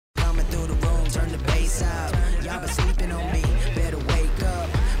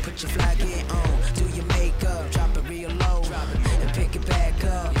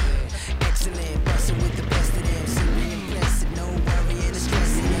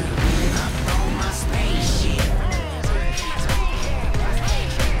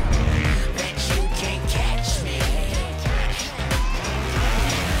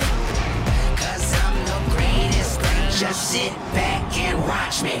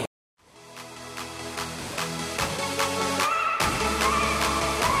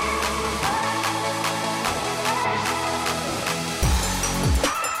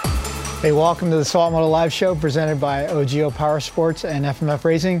Hey, welcome to the Swap Moto Live Show presented by OGO Power Sports and FMF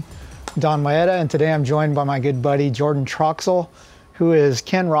Racing. Don Maeda, and today I'm joined by my good buddy Jordan Troxel, who is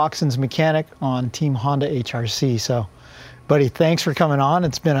Ken Roczen's mechanic on Team Honda HRC. So, buddy, thanks for coming on.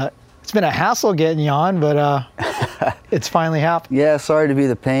 It's been a hassle getting you on, but it's finally happened. Yeah, sorry to be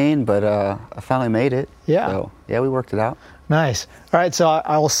the pain, but I finally made it. Yeah. So, yeah, we worked it out. Nice. All right, so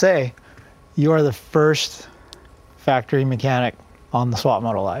I will say you are the first factory mechanic on the Swap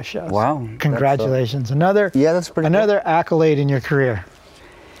Moto Live Show. Wow. Congratulations. That's pretty another accolade in your career.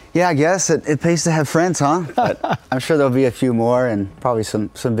 Yeah, I guess it pays to have friends, huh? But I'm sure there'll be a few more and probably some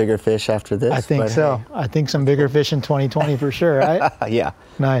bigger fish after this. I think so. Hey. I think some bigger fish in 2020 for sure, right? Yeah.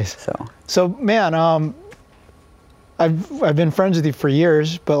 Nice. So man, I've been friends with you for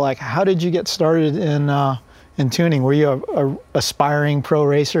years, but like, how did you get started in tuning? Were you a aspiring pro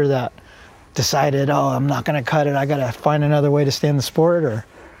racer that decided, oh, I'm not going to cut it, I got to find another way to stay in the sport? Or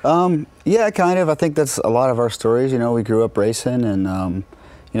yeah, kind of. I think that's a lot of our stories. You know, we grew up racing, and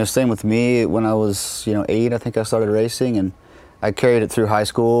you know, same with me. When I was 8, I think I started racing, and I carried it through high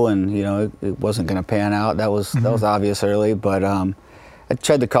school, and you know, it wasn't going to pan out. That was obvious early, but I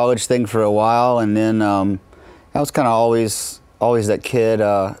tried the college thing for a while, and then I was kind of always that kid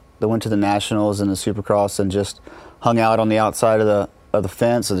that went to the nationals and the Supercross and just hung out on the outside of the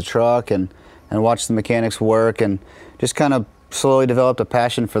fence of the truck and watched the mechanics work, and just kind of slowly developed a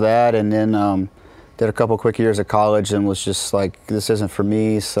passion for that. And then did a couple quick years of college and was just like, this isn't for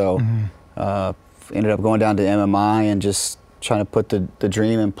me. So ended up going down to MMI and just trying to put the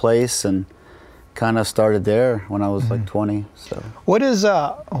dream in place, and kind of started there when I was like 20. So what is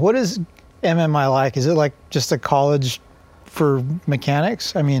MMI like? Is it like just a college for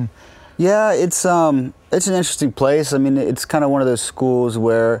mechanics? I mean, yeah, it's an interesting place. I mean, it's kind of one of those schools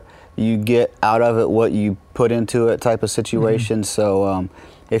where you get out of it what you put into it type of situation. So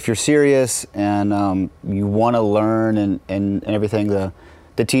if you're serious and you want to learn and everything,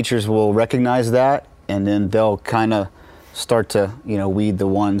 the teachers will recognize that, and then they'll kind of start to weed the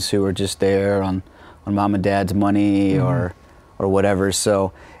ones who are just there on mom and dad's money or whatever.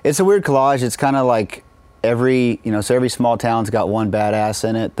 So it's a weird collage. It's kind of like every small town's got one badass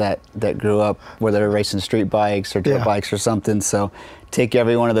in it that grew up where they're racing street bikes or dirt bikes or something. So take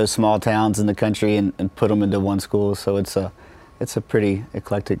every one of those small towns in the country and put them into one school. So it's a pretty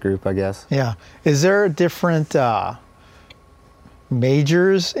eclectic group, I guess. Yeah. Is there different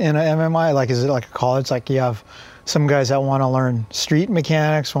majors in a MMI? Like, is it like a college? Like you have some guys that want to learn street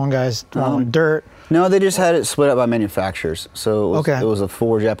mechanics, one guy's want to learn dirt. No, they just had it split up by manufacturers. So it was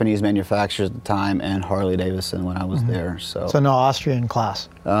 4 Japanese manufacturers at the time and Harley Davidson when I was there. So no Austrian class?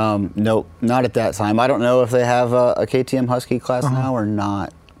 Nope, not at that time. I don't know if they have a KTM Husky class now or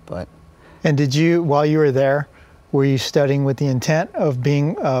not. But. And did you, while you were there, were you studying with the intent of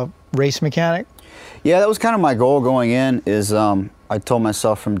being a race mechanic? Yeah, that was kind of my goal going in. Is I told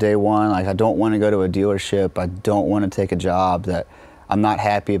myself from day one, like, I don't want to go to a dealership. I don't want to take a job that I'm not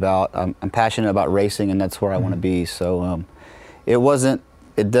happy about. I'm passionate about racing, and that's where I want to be. So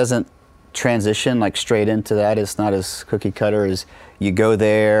it doesn't transition like straight into that. It's not as cookie cutter as you go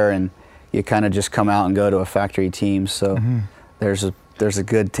there and you kind of just come out and go to a factory team. So there's a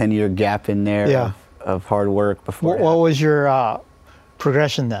good 10-year gap in there of hard work before. What was your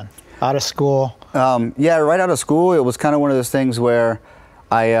progression then? Out of school? Yeah, right out of school, it was kind of one of those things where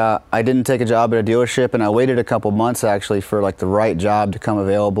I didn't take a job at a dealership, and I waited a couple months actually for like the right job to come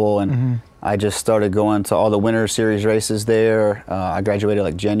available, and I just started going to all the winter series races there. I graduated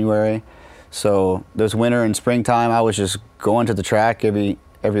like January, so those winter and springtime I was just going to the track every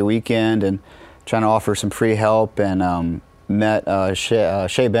weekend and trying to offer some free help, and met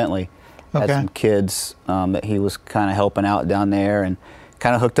Shea Bentley. Had some kids that he was kind of helping out down there, and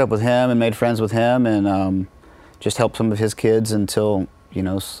kind of hooked up with him and made friends with him, and just helped some of his kids until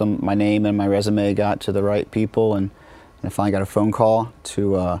my name and my resume got to the right people, and I finally got a phone call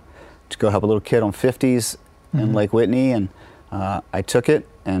to go help a little kid on 50s in Lake Whitney, and I took it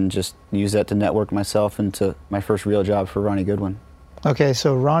and just used that to network myself into my first real job for Ronnie Goodwin. Okay,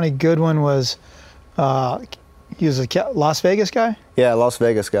 so Ronnie Goodwin was, he was a Las Vegas guy? Yeah, Las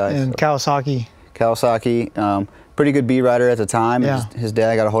Vegas guy. And Kawasaki. Pretty good beat rider at the time. Yeah. His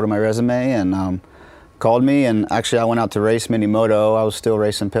dad got a hold of my resume and called me, and actually I went out to race mini moto. I was still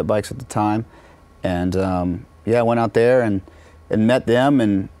racing pit bikes at the time, and I went out there and met them,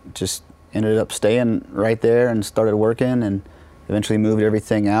 and just ended up staying right there and started working, and eventually moved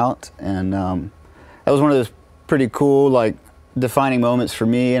everything out. And that was one of those pretty cool, like, defining moments for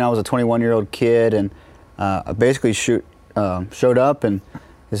me. And I was a 21-year-old kid, and I basically showed up and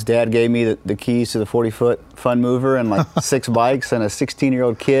his dad gave me the keys to the 40-foot fun mover and like 6 bikes and a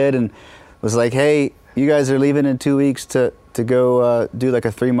 16-year-old kid, and was like, hey, you guys are leaving in 2 weeks to go do like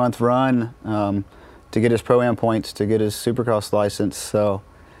a 3-month run to get his Pro-Am points, to get his Supercross license. So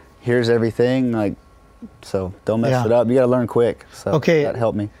here's everything. Like, so don't mess it up. You got to learn quick. So that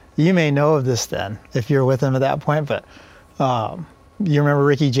helped me. You may know of this then, if you're with him at that point, but you remember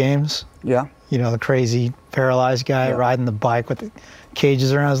Ricky James? Yeah. You know, the crazy paralyzed guy riding the bike with the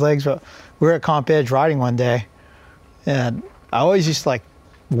cages around his legs. But we were at Comp Edge riding one day, and I always used to like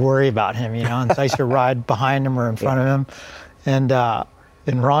worry about him, you know, and so I used to ride behind him or in front of him.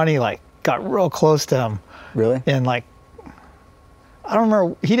 And Ronnie like got real close to him. Really? And like, I don't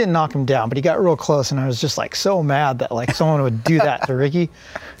remember, he didn't knock him down, but he got real close, and I was just like so mad that like someone would do that to Ricky.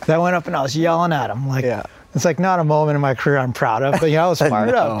 So I went up and I was yelling at him. Like, it's like not a moment in my career I'm proud of, but you know, I was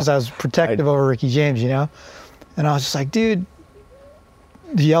fired up because I was protective over Ricky James, you know? And I was just like, dude,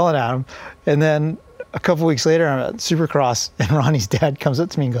 yelling at him. And then a couple weeks later, I'm at Supercross, and Ronnie's dad comes up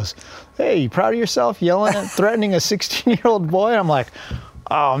to me and goes, hey, you proud of yourself yelling at, threatening a 16-year-old boy? And I'm like,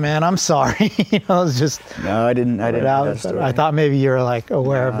 oh man, I'm sorry. You know, it's just. No, I didn't know that story. I thought maybe you were like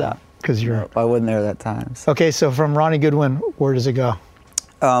aware of that because you're. I wasn't there that time. So. Okay, so from Ronnie Goodwin, where does it go?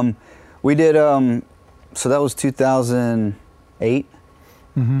 We did, so that was 2008,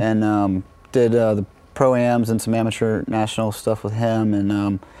 and did the Pro-Ams and some amateur national stuff with him,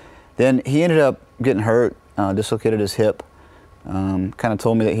 and then he ended up getting hurt, dislocated his hip, kind of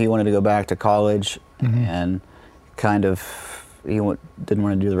told me that he wanted to go back to college, and kind of didn't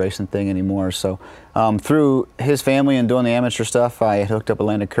want to do the racing thing anymore. So through his family and doing the amateur stuff, I hooked up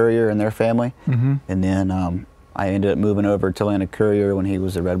Atlanta Courier and their family, and then I ended up moving over to Atlanta Courier when he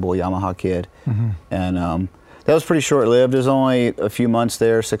was a Red Bull Yamaha kid, and that was pretty short-lived. It was only a few months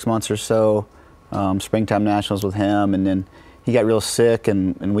there, 6 months or so, springtime nationals with him, and then he got real sick,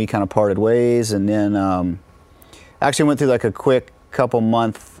 and we kind of parted ways, and then actually went through like a quick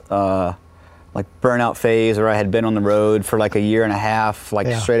couple-month like burnout phase where I had been on the road for like a year and a half,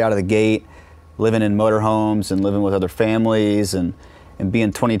 like straight out of the gate, living in motorhomes and living with other families, and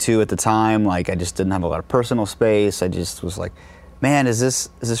being 22 at the time, like I just didn't have a lot of personal space. I just was like, man, is this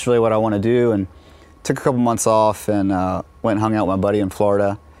really what I want to do? And took a couple months off and went and hung out with my buddy in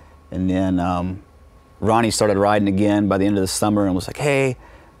Florida, and then Ronnie started riding again by the end of the summer and was like, hey,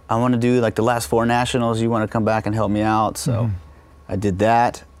 I want to do like the last 4 nationals. You want to come back and help me out? So I did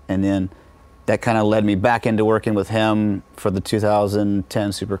that, and then that kind of led me back into working with him for the 2010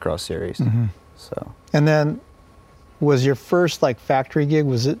 Supercross series. So. And then was your first like factory gig,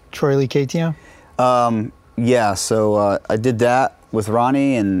 was it Troy Lee KTM? Yeah, so I did that with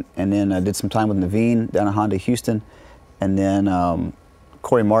Ronnie, and then I did some time with Naveen down at Honda Houston, and then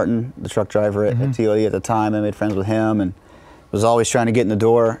Corey Martin, the truck driver at TLE at the time, I made friends with him and was always trying to get in the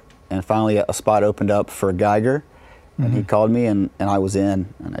door, and finally a spot opened up for Geiger, and he called me, and I was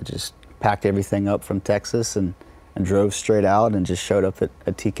in, and I just packed everything up from Texas and drove straight out and just showed up at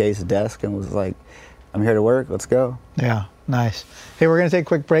TK's desk and was like, I'm here to work, let's go. Yeah, nice. Hey, we're going to take a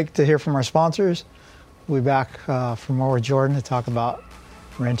quick break to hear from our sponsors. We'll be back for more with Jordan to talk about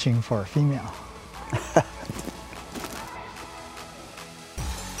wrenching for a female.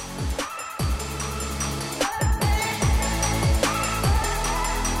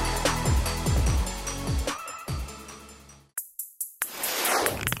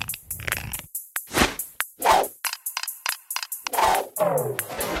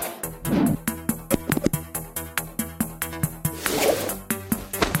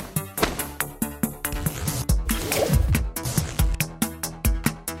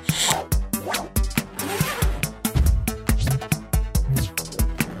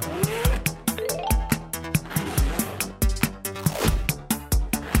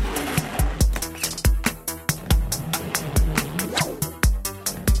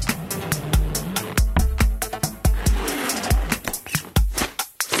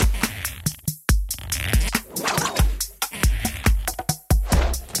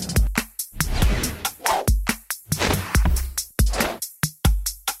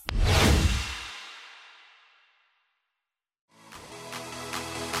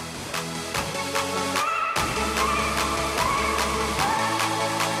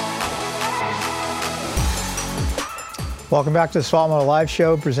 Welcome back to the Swap Moto Live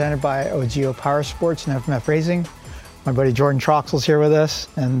Show presented by OGIO Power Sports and FMF Racing. My buddy Jordan Troxell's here with us.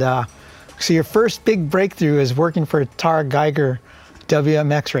 And so your first big breakthrough is working for Tara Geiger,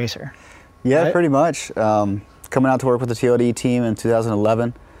 WMX racer. Yeah, right? Pretty much. Coming out to work with the TLD team in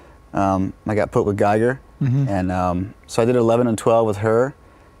 2011, I got put with Geiger. And so I did 11 and 12 with her.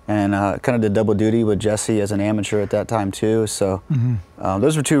 and kind of did double duty with Jesse as an amateur at that time too. So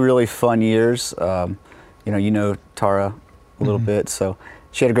those were 2 really fun years. You know Tara a little bit, so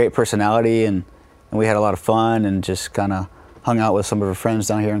she had a great personality, and we had a lot of fun, and just kind of hung out with some of her friends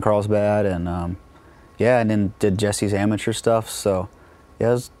down here in Carlsbad, and and then did Jesse's amateur stuff. So yeah,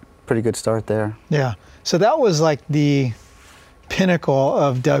 it was a pretty good start there. Yeah. So that was like the pinnacle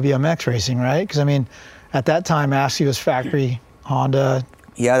of WMX racing, right? Because I mean, at that time, Massey was factory Honda.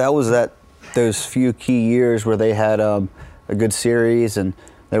 Yeah, that was those few key years where they had a good series, and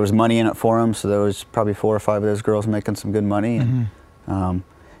there was money in it for them. So there was probably 4 or 5 of those girls making some good money. And,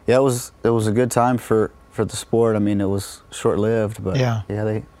 yeah, it was a good time for the sport. I mean, it was short-lived, but yeah,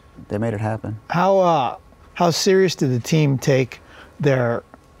 they made it happen. How serious did the team take their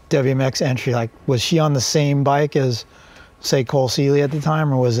WMX entry? Like, was she on the same bike as, say, Cole Seeley at the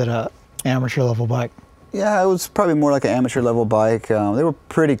time, or was it a amateur level bike? Yeah, it was probably more like an amateur level bike. They were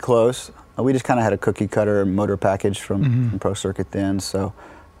pretty close. We just kind of had a cookie cutter motor package from Pro Circuit then. So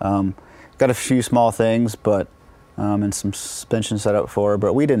got a few small things, but and some suspension set up for her,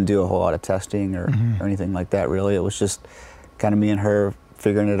 but we didn't do a whole lot of testing or anything like that really. It was just kind of me and her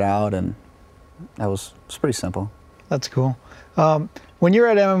figuring it out, and that was pretty simple. That's cool. When you were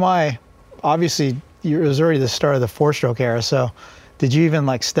at MMI, obviously it was already the start of the 4-stroke era, so did you even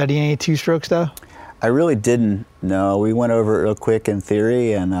like study any 2-stroke stuff? I really didn't. No, we went over it real quick in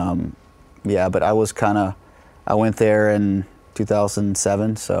theory, and yeah, but I went there in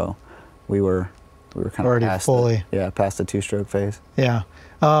 2007, so we were kind already of past fully past the 2-stroke phase. Yeah.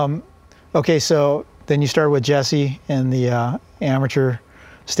 Okay, so then you started with Jesse in the amateur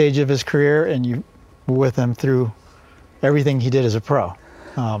stage of his career, and you were with him through everything he did as a pro.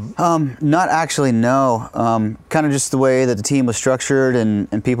 Not actually, no. Kind of just the way that the team was structured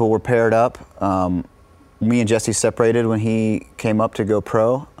and people were paired up. Me and Jesse separated when he came up to go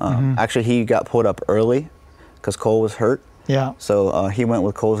pro. Actually, he got pulled up early because Cole was hurt. Yeah. So he went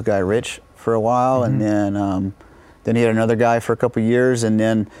with Cole's guy Rich for a while, and then he had another guy for a couple years, and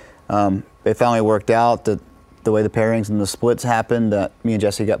then it finally worked out that the way the pairings and the splits happened, that me and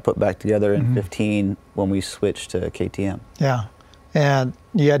Jesse got put back together in 15 when we switched to KTM. Yeah. And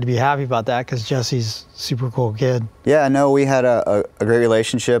you had to be happy about that because Jesse's a super cool kid. Yeah, no, we had a great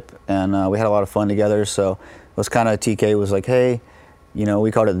relationship, and we had a lot of fun together. So it was kind of, TK was like, hey, you know, we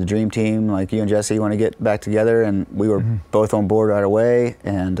called it the dream team. Like, you and Jesse want to get back together, and we were both on board right away,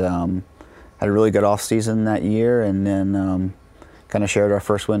 and had a really good off season that year, and then kind of shared our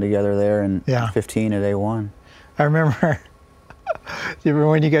first win together there in 15 at A1. I remember. Do you remember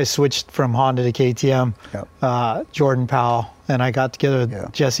when you guys switched from Honda to KTM? Yep. Jordan Powell and I got together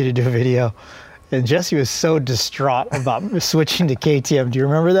with Jesse to do a video, and Jesse was so distraught about switching to KTM. Do you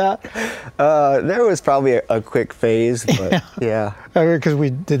remember that? There was probably a quick phase, but yeah. Because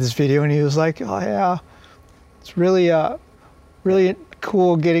we did this video, and he was like, "Oh yeah, it's really, really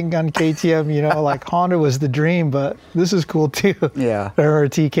cool getting on KTM. You know, like Honda was the dream, but this is cool too." Yeah. I remember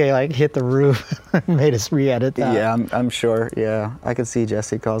TK like hit the roof and made us re-edit that. Yeah, I'm sure. Yeah, I could see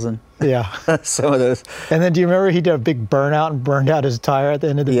Jesse causing some of those. And then do you remember he did a big burnout and burned out his tire at the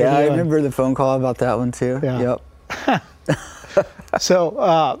end of the video? Yeah, I remember the phone call about that one too. Yeah. Yep.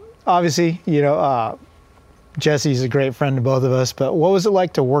 So obviously, you know, Jesse's a great friend to both of us, but what was it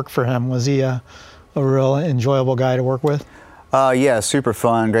like to work for him? Was he a real enjoyable guy to work with? Yeah, super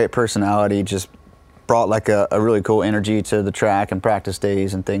fun, great personality, just brought like a really cool energy to the track and practice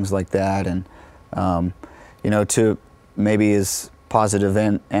days and things like that. And, you know, to maybe his positive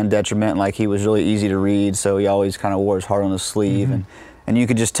and detriment, like he was really easy to read, so he always kind of wore his heart on his sleeve. And you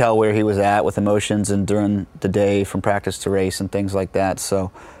could just tell where he was at with emotions and during the day from practice to race and things like that. So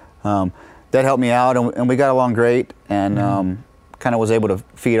that helped me out, and we got along great, and kind of was able to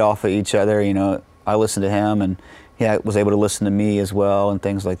feed off of each other. You know, I listened to him, and he was able to listen to me as well and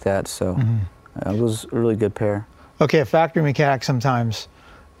things like that. So it was a really good pair. Okay, a factory mechanic sometimes,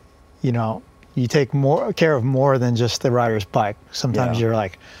 you know, you take more care of more than just the rider's bike. Sometimes you're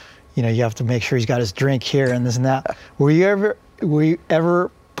like, you know, you have to make sure he's got his drink here and this and that. Were you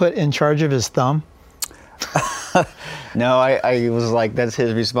ever put in charge of his thumb? No, I was like, that's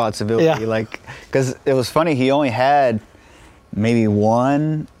his responsibility. Yeah. Like, because it was funny, he only had maybe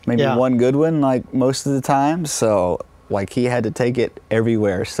one good one, like most of the time. So like he had to take it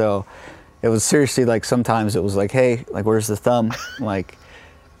everywhere. So it was seriously like, sometimes it was like, hey, like, where's the thumb? Like,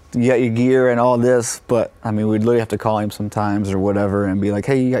 you got your gear and all this, but I mean, we'd literally have to call him sometimes or whatever and be like,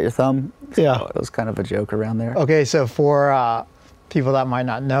 hey, you got your thumb? So it was kind of a joke around there. Okay, so for people that might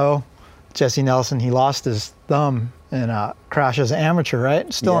not know, Jesse Nelson, he lost his thumb and crashed as an amateur,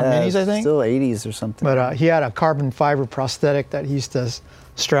 right? Still on minis, I think. Still 80s or something. But he had a carbon fiber prosthetic that he used to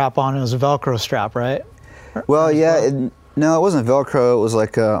strap on. It was a Velcro strap, right? Well, yeah. No, it wasn't Velcro. It was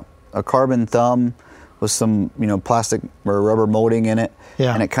like a carbon thumb with some, plastic or rubber molding in it.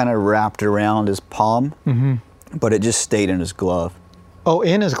 Yeah. And it kind of wrapped around his palm, but it just stayed in his glove. Oh,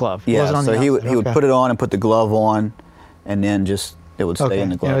 in his glove? Yeah, wasn't on so the he outside. would put it on and put the glove on, and then just it would stay in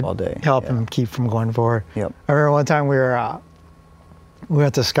the glove all day. Help him keep from going forward. Yep. I remember one time we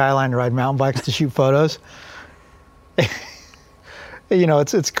went to Skyline to ride mountain bikes to shoot photos.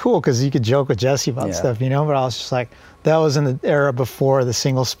 It's cool because you could joke with Jesse about stuff, but I was just like, that was in the era before the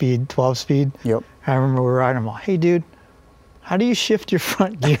single speed, 12 speed. Yep. I remember we were riding, I'm like, hey dude, how do you shift your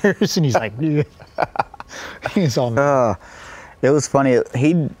front gears? And he's like, dude. He's all it was funny.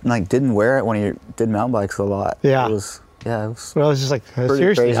 He didn't wear it when he did mountain bikes a lot. Yeah. It was But I was just like,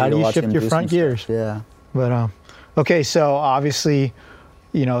 seriously, how do you shift your front gears? Yeah. But okay, so obviously,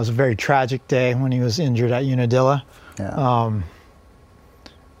 it was a very tragic day when he was injured at Unadilla. Yeah.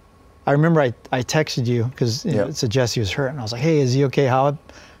 I remember I texted you because it said Jesse was hurt, and I was like, hey, is he okay?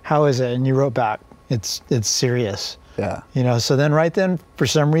 How is it? And you wrote back, it's serious. Yeah. So then right then, for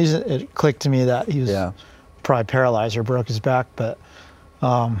some reason, it clicked to me that he was probably paralyzed or broke his back, but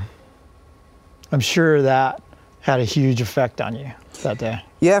I'm sure that had a huge effect on you that day.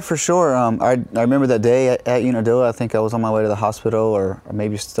 Yeah, for sure. I remember that day at Unadilla. I think I was on my way to the hospital or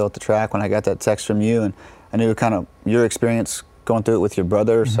maybe still at the track when I got that text from you, and I knew kind of your experience going through it with your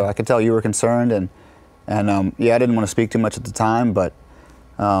brother, so I could tell you were concerned, and I didn't want to speak too much at the time, but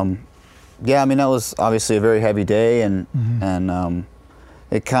that was obviously a very heavy day, and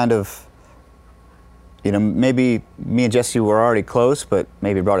it kind of, maybe me and Jesse were already close, but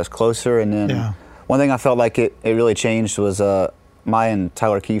maybe brought us closer, and then one thing I felt like it really changed was my and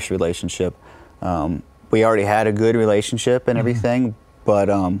Tyler Keefe's relationship. We already had a good relationship and everything, but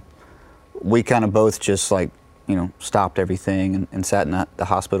we kind of both just stopped everything and sat in the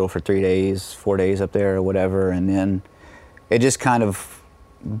hospital for 3 days, 4 days up there or whatever, and then it just kind of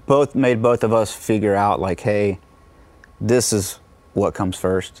made both of us figure out hey, this is what comes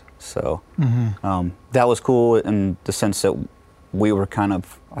first. So that was cool in the sense that we were I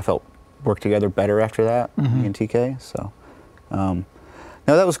felt worked together better after that, me and TK. So no,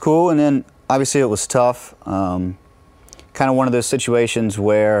 that was cool. And then obviously it was tough. Kind of one of those situations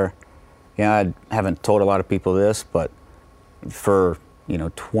where, I haven't told a lot of people this, but for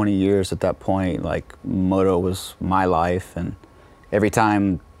 20 years at that point, moto was my life, and every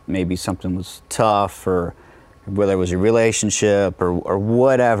time maybe something was tough, or whether it was a relationship or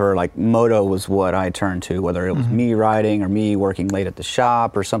whatever, moto was what I turned to, whether it was me riding or me working late at the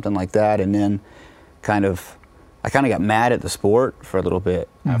shop or something like that. And then I kind of got mad at the sport for a little bit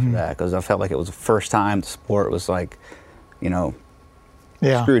after that, because I felt like it was the first time the sport was screwed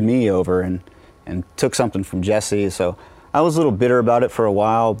me over and took something from Jesse. So I was a little bitter about it for a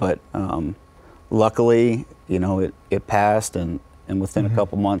while, but luckily, it passed, and within a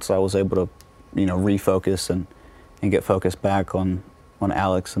couple months I was able to, refocus and get focused back on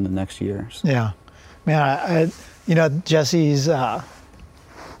Alex in the next years. Yeah. Man, Jesse's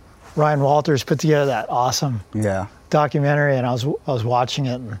Ryan Walters put together that awesome documentary, and I was watching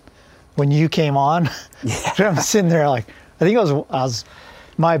it, and when you came on, I'm sitting there I think I was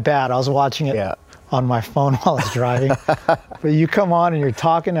my bad. I was watching it on my phone while I was driving. But you come on and you're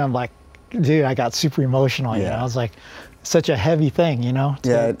talking, and I'm like, dude, I got super emotional. I was like, such a heavy thing, it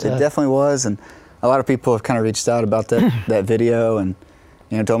definitely was, and a lot of people have kind of reached out about that video, and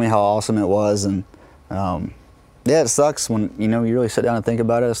told me how awesome it was, and it sucks when you really sit down and think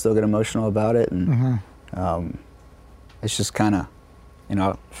about it. I still get emotional about it, and it's just kind of,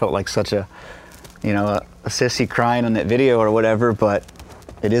 I felt like such a sissy crying on that video or whatever, but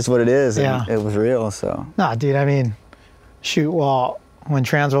it is what it is, and it was real. So nah, dude, shoot, well, when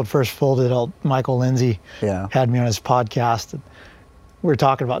Transworld first folded, Michael Lindsay had me on his podcast, and we were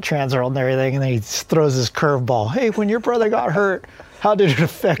talking about Transworld and everything, and then he throws this curveball. Hey, when your brother got hurt, how did it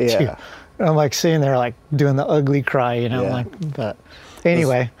affect you? And I'm sitting there doing the ugly cry, but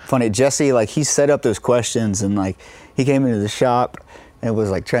anyway. Funny, Jesse, he set up those questions, and he came into the shop and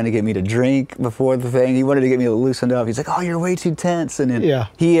was trying to get me to drink before the thing. He wanted to get me loosened up. He's like, oh, you're way too tense. And then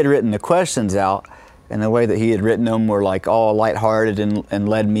he had written the questions out, and the way that he had written them were all lighthearted and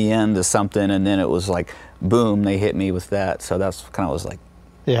led me into something, and then it was boom, they hit me with that. So that's kind of was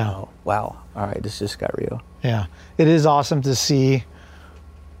oh, wow, all right, this just got real. Yeah, it is awesome to see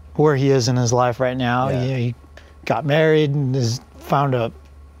where he is in his life right now. He got married and has found a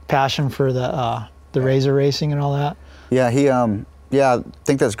passion for the razor racing and all that. Yeah, I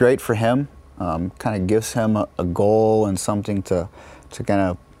think that's great for him. kind of gives him a goal and something to kind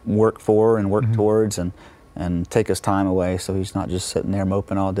of work for and work towards, and take his time away, so he's not just sitting there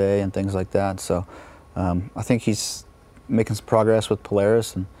moping all day and things like that. So I think he's making some progress with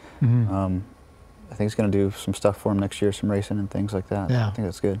Polaris, and I think he's going to do some stuff for him next year, some racing and things like that. Yeah. I think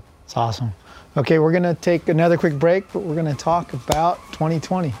that's good. It's awesome. Okay, we're going to take another quick break, but we're going to talk about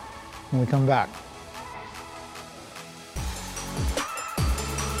 2020 when we come back.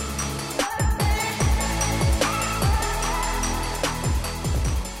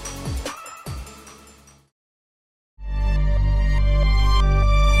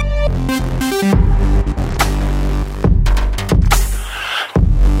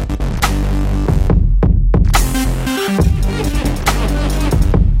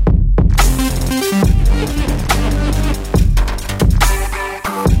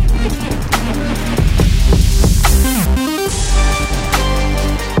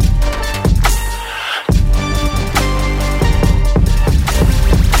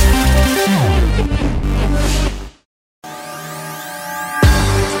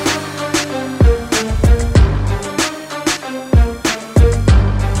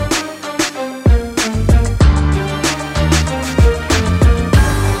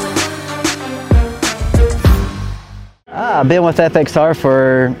 I've been with FXR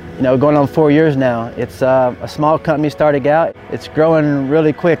for going on 4 years now. It's a small company starting out. It's growing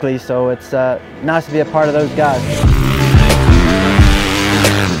really quickly, so it's nice to be a part of those guys.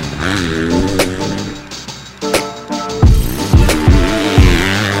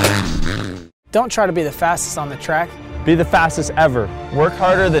 Don't try to be the fastest on the track. Be the fastest ever. Work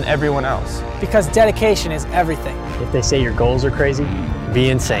harder than everyone else. Because dedication is everything. If they say your goals are crazy,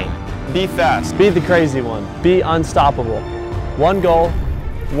 be insane. Be fast. Be the crazy one. Be unstoppable. One goal,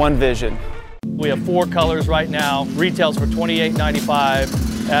 one vision. We have 4 colors right now. Retails for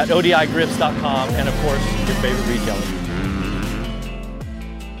 $28.95 at odigrips.com, and of course, your favorite retailer.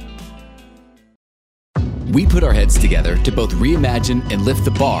 We put our heads together to both reimagine and lift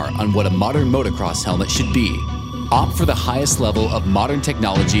the bar on what a modern motocross helmet should be. Opt for the highest level of modern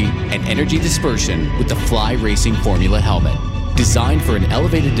technology and energy dispersion with the Fly Racing Formula helmet. Designed for an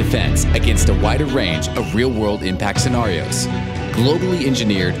elevated defense against a wider range of real-world impact scenarios. Globally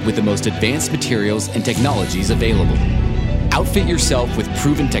engineered with the most advanced materials and technologies available. Outfit yourself with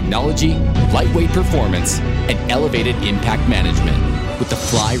proven technology, lightweight performance, and elevated impact management with the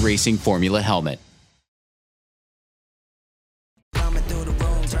Fly Racing Formula helmet. Coming through the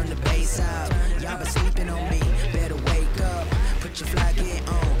room, turn the bass out. Y'all been sleeping on me, better wake up. Put your flag gear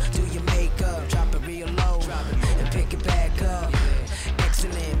on, do your makeup, drop it real low, and pick it back up.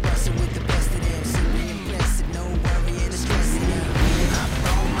 Excellent, bustin' with the best of them, simply impressive, no worry and stressing them. I'm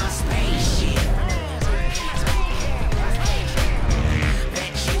on my spaceship,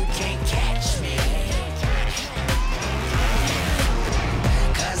 bet you can't catch me,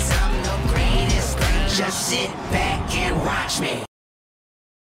 'cause I'm the greatest thing. Just sit back and watch me.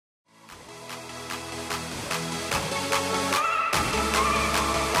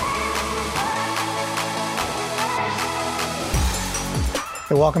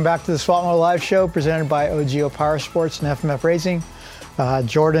 Hey, welcome back to the Swap Moto Live Show presented by OGO Power Sports and FMF Racing.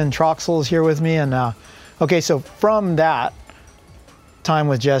 Jordan Troxel is here with me. And okay, so from that time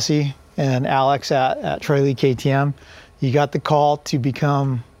with Jesse and Alex at Troy Lee KTM, you got the call to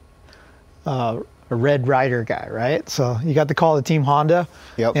become a Red Rider guy, right? So you got the call to Team Honda.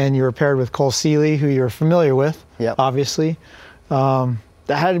 Yep. And you were paired with Cole Seeley, who you're familiar with, Yep. obviously. That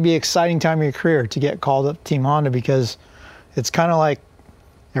had to be an exciting time of your career to get called up to Team Honda, because it's kind of like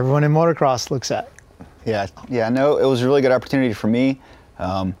everyone in motocross looks at. Yeah, no, it was a really good opportunity for me.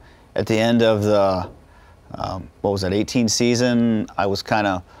 At the end of the, 18 season, I was kind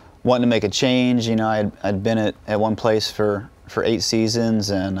of wanting to make a change. You know, I'd been at one place for 8 seasons,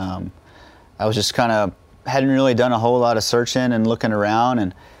 and I was just kind of, hadn't really done a whole lot of searching and looking around,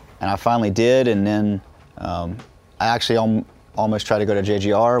 and I finally did. And then I actually almost tried to go to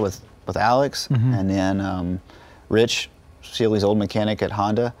JGR with Alex, and then Rich, Seeley's old mechanic at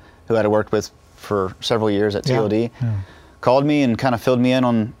Honda, who I had worked with for several years at TLD, called me and kind of filled me in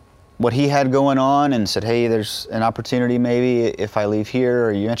on what he had going on, and said, hey, there's an opportunity maybe if I leave here,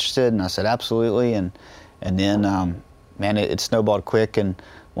 are you interested? And I said, absolutely. And then, man, it snowballed quick, and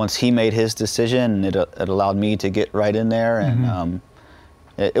once he made his decision, it allowed me to get right in there, and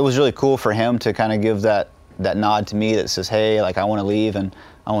it was really cool for him to kind of give that nod to me that says, hey, like, I want to leave, and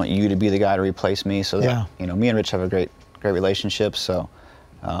I want you to be the guy to replace me. So that, me and Rich have a great relationship. So,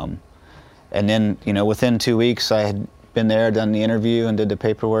 and then, within 2 weeks, I had been there, done the interview, and did the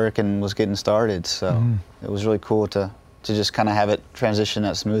paperwork, and was getting started. So it was really cool to to just kind of have it transition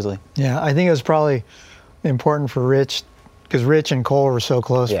that smoothly. Yeah, I think it was probably important for Rich, because Rich and Cole were so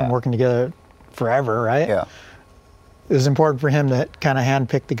close from working together forever, right? Yeah. It was important for him to kind of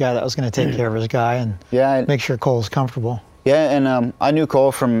handpick the guy that was going to take care of his guy and make sure Cole's comfortable. Yeah, and I knew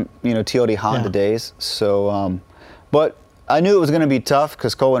Cole from, you know, TLD Honda days. So, but I knew it was going to be tough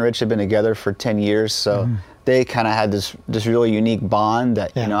because Cole and Rich had been together for 10 years. So they kind of had this really unique bond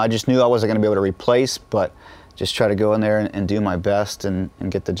that, you know, I just knew I wasn't going to be able to replace, but just try to go in there and do my best and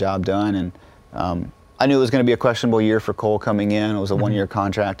get the job done. And I knew it was going to be a questionable year for Cole coming in. It was a one-year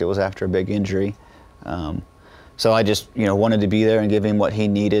contract. It was after a big injury. So I just, you know, wanted to be there and give him what he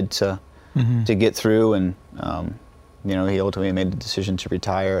needed to get through. And, you know, he ultimately made the decision to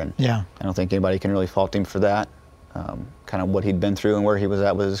retire. And I don't think anybody can really fault him for that. Kind of what he'd been through and where he was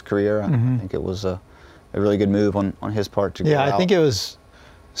at with his career. I think it was a really good move on his part to go out. I think it was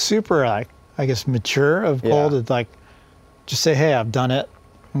super, I guess, mature of Cole to, like, just say, hey, I've done it.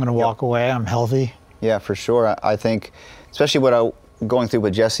 I'm going to walk away. I'm healthy. Yeah, for sure. I think, especially what I going through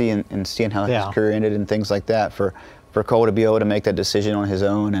with Jesse and seeing how his career ended and things like that, for Cole to be able to make that decision on his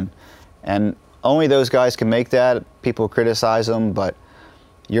own, and only those guys can make that. People criticize them, but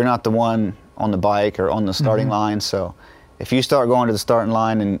you're not the one on the bike or on the starting line. So if you start going to the starting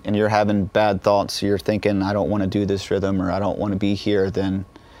line and you're having bad thoughts, you're thinking, I don't want to do this rhythm, or I don't want to be here, then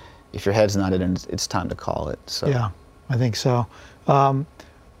if your head's not in it, it's time to call it. So yeah, I think so.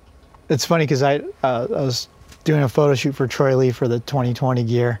 It's funny because I was doing a photo shoot for Troy Lee for the 2020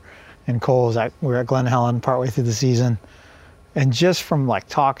 gear, and Cole was we were at Glen Helen partway through the season, and just from like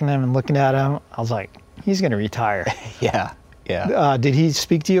talking to him and looking at him, I was like, he's going to retire. Yeah. Did he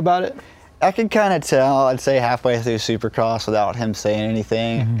speak to you about it? I could kind of tell. I'd say halfway through Supercross without him saying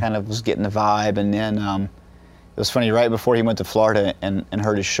anything. Kind of was getting the vibe, and then it was funny. Right before he went to Florida and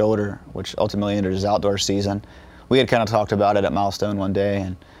hurt his shoulder, which ultimately ended his outdoor season, we had kind of talked about it at Milestone one day,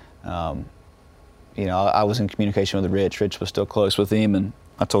 and you know, I was in communication with Rich. Rich was still close with him, and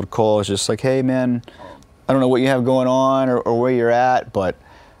I told Cole, I was just like, hey, man, I don't know what you have going on or where you're at, but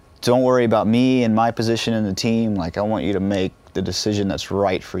don't worry about me and my position in the team. Like, I want you to make the decision that's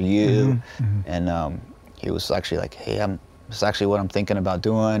right for you. And he was actually like, hey, it's actually what I'm thinking about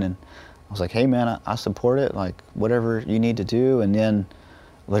doing. And I was like, hey, man, I support it. Like, whatever you need to do. And then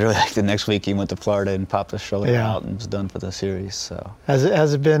literally like the next week he went to Florida and popped his shoulder out and was done for the series. So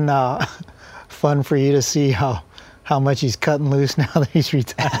has it been fun for you to see how much he's cutting loose now that he's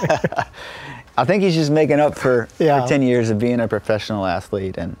retired? I think he's just making up for 10 years of being a professional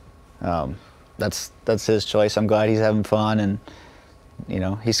athlete, and that's his choice. I'm glad he's having fun, and you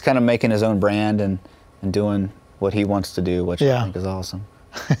know, he's kind of making his own brand and doing what he wants to do, which I think is awesome.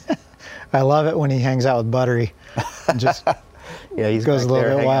 I love it when he hangs out with Buttery. Just he goes a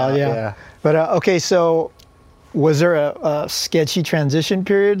little bit wild. But okay, so was there a sketchy transition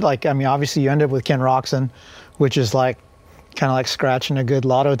period? Like, I mean, obviously you end up with Ken Roczen, which is like kind of like scratching a good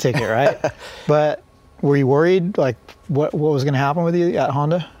lotto ticket, right? But were you worried, like, what was going to happen with you at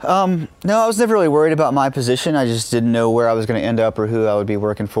Honda? No, I was never really worried about my position. I just didn't know where I was going to end up or who I would be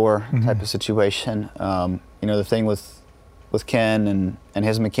working for, type of situation. You know, the thing with Ken and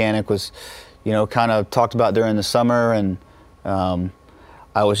his mechanic was, you know, kind of talked about during the summer, and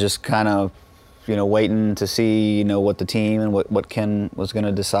I was just kind of, you know, waiting to see, you know, what the team and what Ken was going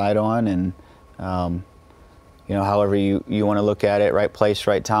to decide on, and you know, however you want to look at it, right place,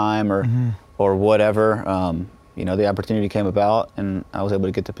 right time, or whatever. You know, the opportunity came about, and I was able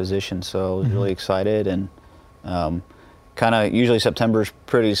to get the position, so I was really excited. And kind of usually September's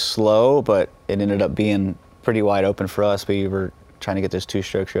pretty slow, but it ended up being pretty wide open for us. We were trying to get those 2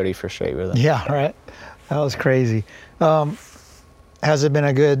 strokes ready for straight rhythm. Yeah, right. That was crazy. Has it been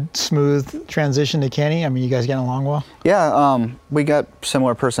a good, smooth transition to Kenny? I mean, you guys getting along well? Yeah, we got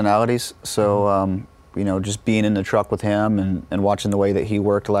similar personalities, so you know, just being in the truck with him and watching the way that he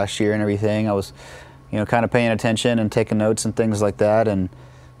worked last year and everything, I was, you know, kind of paying attention and taking notes and things like that, and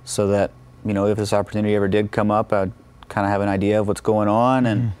so that, you know, if this opportunity ever did come up, I'd kind of have an idea of what's going on.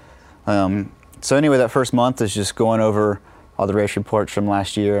 And so anyway, that first month is just going over all the race reports from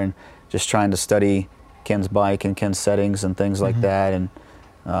last year and just trying to study Ken's bike and Ken's settings and things like that, and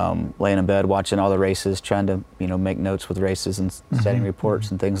laying in bed watching all the races, trying to, you know, make notes with races and setting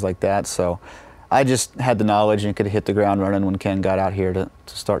reports and things like that. So I just had the knowledge and could hit the ground running when Ken got out here to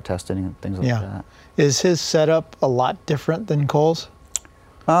start testing and things like that. Is his setup a lot different than Cole's?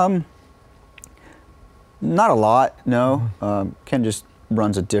 Not a lot, no. Ken just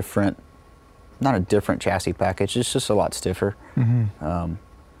runs a different, not a different chassis package, it's just a lot stiffer.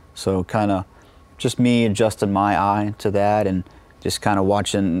 So kind of just me adjusting my eye to that, and just kind of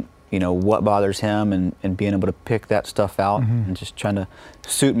watching you know, what bothers him and being able to pick that stuff out and just trying to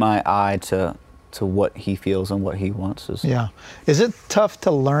suit my eye to what he feels and what he wants. Yeah. Is it tough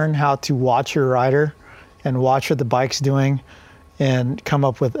to learn how to watch your rider and watch what the bike's doing and come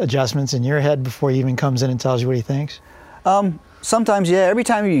up with adjustments in your head before he even comes in and tells you what he thinks? Sometimes, yeah. Every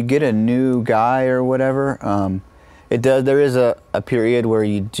time you get a new guy or whatever, there is a period where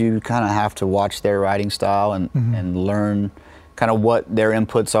you do kind of have to watch their riding style and learn kind of what their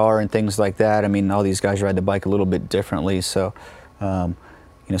inputs are and things like that. I mean, all these guys ride the bike a little bit differently, so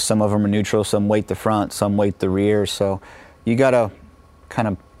you know, some of them are neutral, some weight the front, some weight the rear, so you got to kind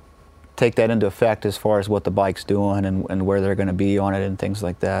of take that into effect as far as what the bike's doing and where they're going to be on it and things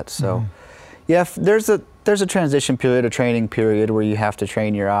like that. So yeah, there's a transition period, a training period where you have to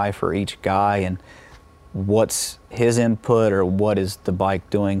train your eye for each guy and what's his input or what is the bike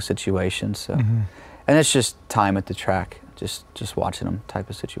doing situation. So and it's just time at the track, just watching them type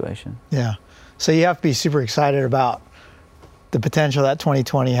of situation. Yeah. So you have to be super excited about the potential that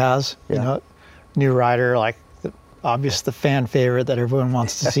 2020 has. You know, new rider, like the fan favorite that everyone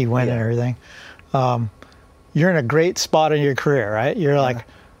wants to see win and everything. You're in a great spot in your career, right? You're like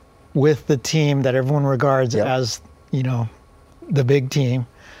with the team that everyone regards as, you know, the big team.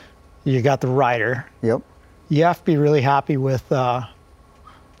 You got the rider. Yep. You have to be really happy with the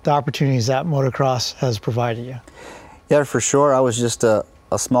opportunities that motocross has provided you. Yeah, for sure. I was just a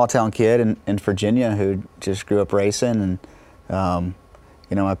small town kid in Virginia who just grew up racing, and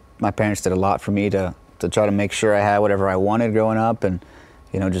you know, my parents did a lot for me to try to make sure I had whatever I wanted growing up, and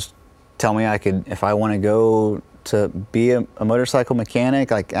you know, just tell me I could, if I want to go to be a motorcycle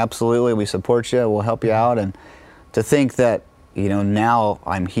mechanic, like absolutely, we support you, we'll help you out. And to think that, you know, now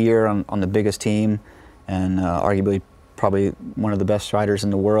I'm here on the biggest team and arguably probably one of the best riders in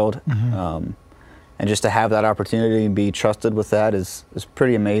the world, and just to have that opportunity and be trusted with that is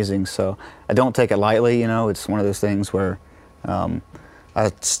pretty amazing. So I don't take it lightly. You know, it's one of those things where I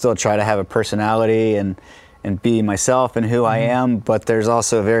still try to have a personality and be myself and who I am, but there's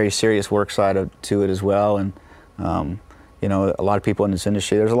also a very serious work side to it as well. And you know, a lot of people in this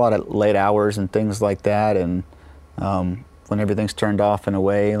industry, there's a lot of late hours and things like that, and when everything's turned off in a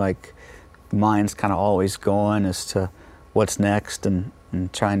way, like mine's kind of always going as to what's next and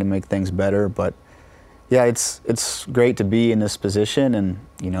trying to make things better. But yeah, it's great to be in this position, and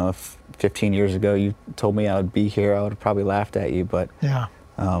you know, if 15 years ago you told me I would be here, I would have probably laughed at you, but yeah,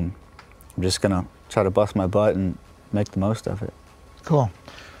 I'm just gonna try to bust my butt and make the most of it. Cool.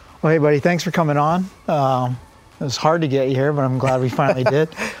 Well, hey buddy, thanks for coming on. It was hard to get you here, but I'm glad we finally did.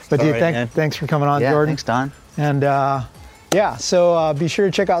 But dude, thanks for coming on, Jordan. Thanks, Don. And yeah, so be sure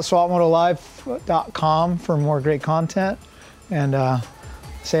to check out swapmotolive.com for more great content, and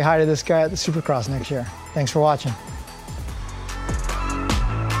say hi to this guy at the Supercross next year. Thanks for watching.